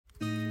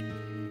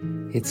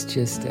It's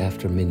just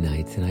after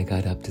midnight, and I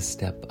got up to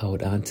step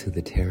out onto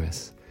the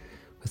terrace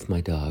with my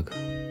dog,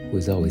 who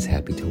is always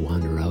happy to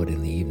wander out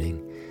in the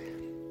evening.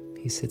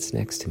 He sits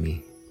next to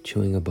me,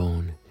 chewing a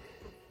bone,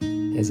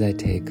 as I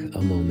take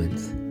a moment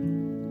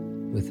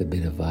with a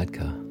bit of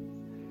vodka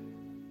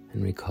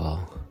and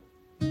recall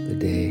the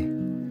day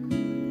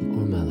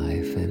or my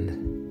life,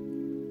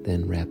 and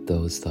then wrap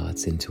those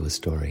thoughts into a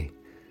story.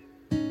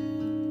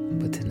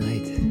 But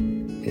tonight,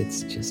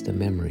 it's just a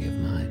memory of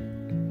mine.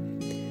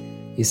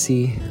 You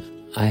see,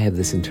 I have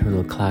this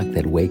internal clock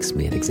that wakes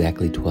me at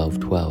exactly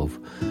 12:12.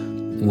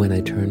 When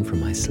I turn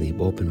from my sleep,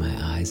 open my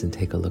eyes, and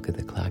take a look at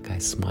the clock, I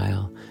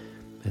smile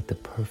at the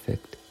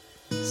perfect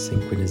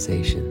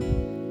synchronization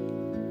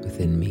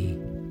within me.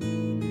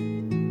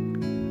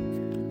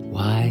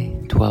 Why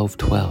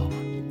 12:12?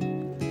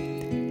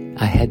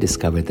 I had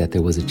discovered that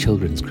there was a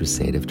children's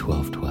crusade of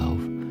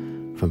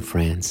 12:12 from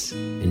France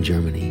and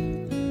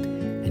Germany,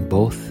 and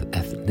both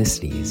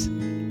ethnicities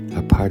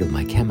are part of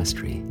my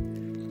chemistry.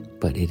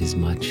 But it is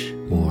much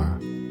more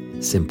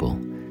simple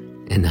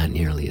and not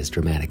nearly as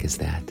dramatic as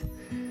that.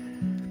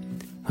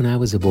 When I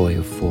was a boy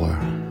of 4,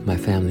 my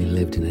family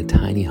lived in a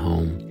tiny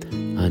home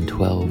on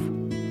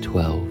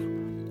 1212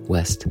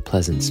 West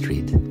Pleasant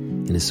Street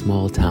in a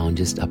small town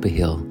just up a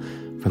hill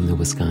from the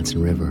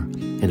Wisconsin River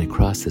and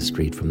across the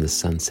street from the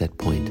Sunset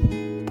Point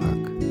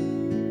Park.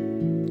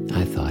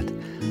 I thought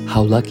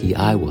how lucky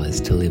I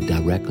was to live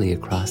directly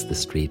across the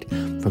street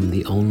from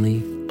the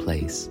only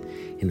place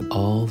in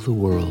all the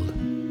world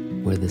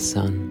where the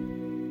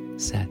sun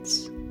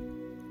sets.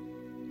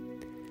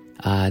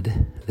 Odd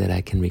that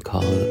I can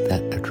recall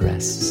that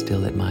address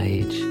still at my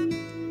age.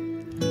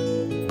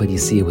 But you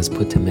see, it was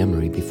put to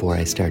memory before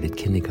I started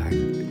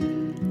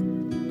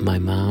kindergarten. My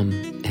mom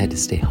had to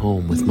stay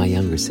home with my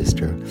younger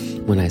sister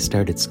when I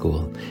started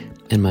school,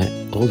 and my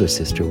older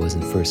sister was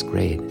in first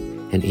grade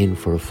and in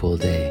for a full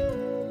day.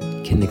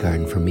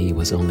 Kindergarten for me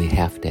was only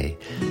half day,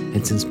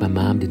 and since my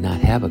mom did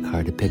not have a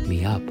car to pick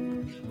me up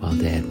while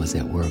Dad was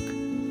at work,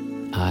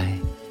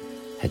 I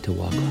had to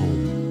walk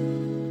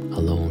home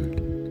alone.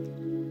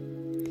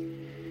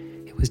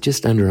 It was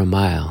just under a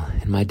mile,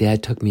 and my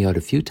dad took me out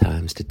a few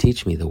times to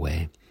teach me the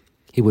way.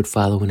 He would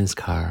follow in his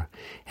car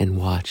and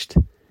watched,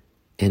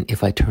 and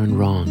if I turned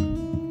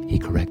wrong, he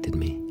corrected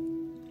me.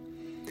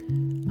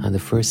 On the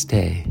first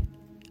day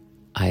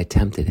I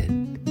attempted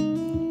it,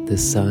 the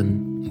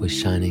sun was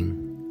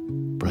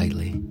shining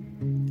brightly.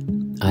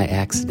 I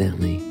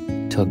accidentally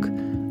took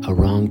a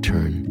wrong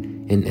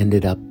turn and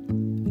ended up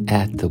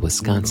at the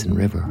Wisconsin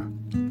River.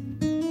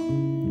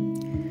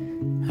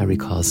 I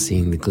recall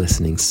seeing the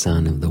glistening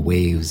sun of the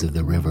waves of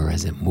the river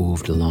as it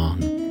moved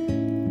along.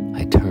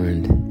 I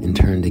turned and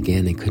turned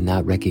again and could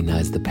not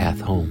recognize the path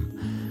home.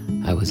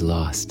 I was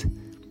lost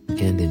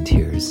and in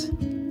tears.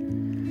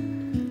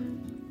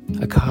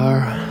 A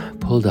car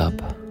pulled up.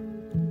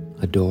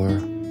 A door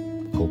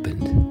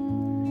opened.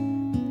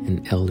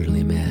 An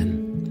elderly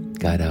man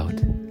got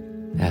out,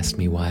 asked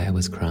me why I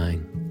was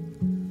crying.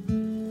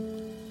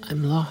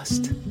 I'm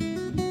lost.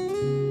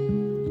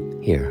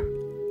 Here,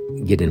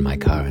 get in my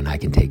car and I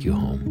can take you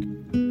home.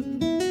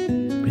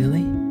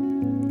 Really?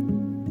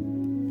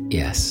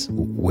 Yes,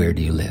 where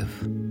do you live?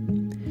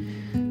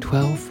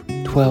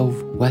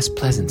 1212 West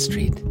Pleasant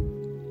Street.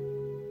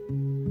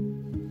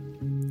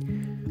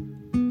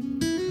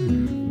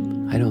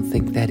 I don't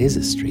think that is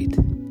a street.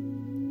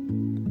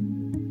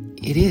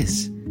 It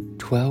is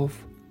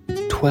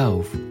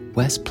 1212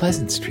 West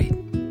Pleasant Street.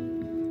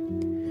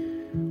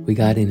 We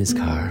got in his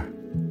car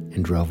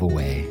and drove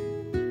away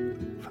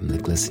from the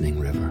glistening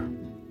river.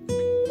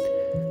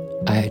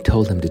 I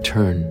told him to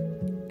turn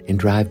and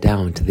drive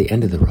down to the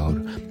end of the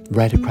road,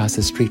 right across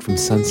the street from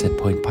Sunset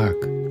Point Park.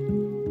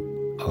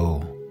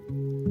 Oh,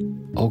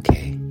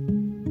 okay,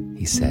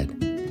 he said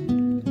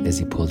as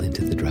he pulled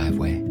into the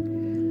driveway.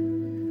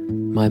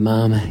 My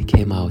mom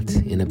came out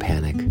in a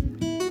panic.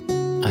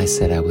 I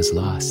said I was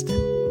lost.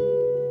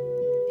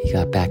 He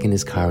got back in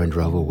his car and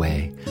drove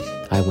away.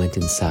 I went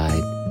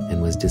inside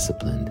and was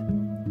disciplined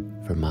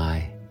for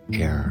my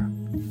error.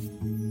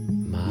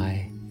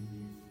 My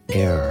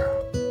error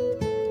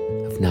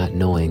of not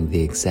knowing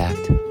the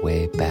exact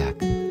way back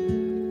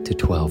to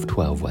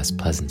 1212 West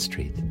Pleasant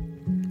Street.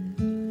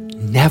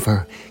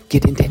 Never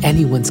get into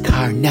anyone's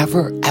car.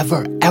 Never,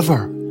 ever,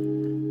 ever.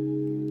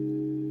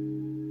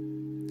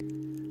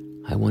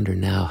 I wonder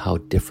now how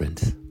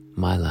different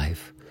my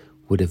life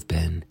would have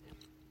been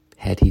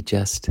had he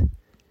just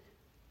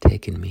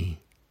taken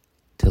me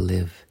to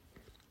live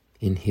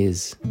in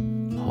his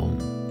home.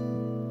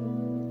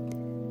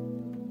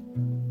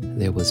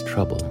 There was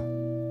trouble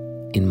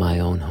in my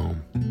own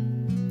home,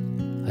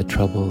 a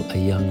trouble a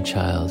young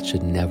child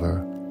should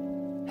never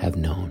have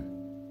known.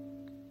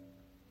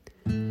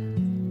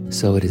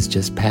 So it is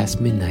just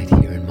past midnight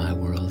here in my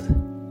world.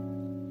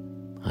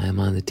 I am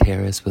on the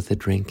terrace with a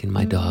drink and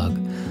my dog,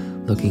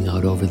 looking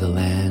out over the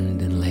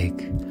land and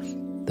lake.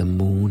 The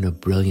moon, a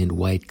brilliant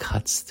white,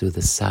 cuts through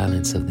the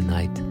silence of the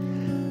night.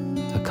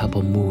 A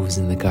couple moves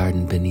in the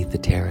garden beneath the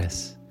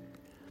terrace.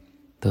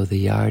 Though the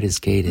yard is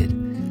gated,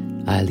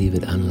 I leave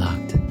it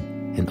unlocked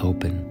and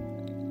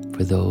open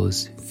for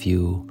those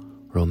few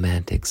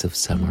romantics of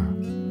summer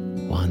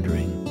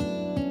wandering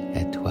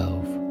at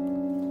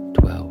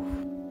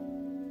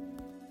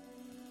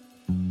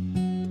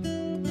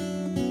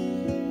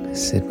 12:12.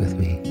 Sit with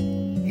me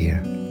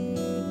here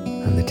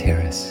on the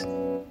terrace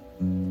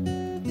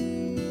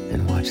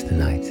and watch the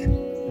night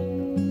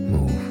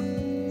move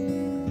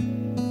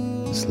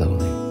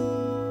slowly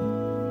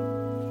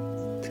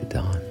to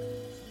dawn.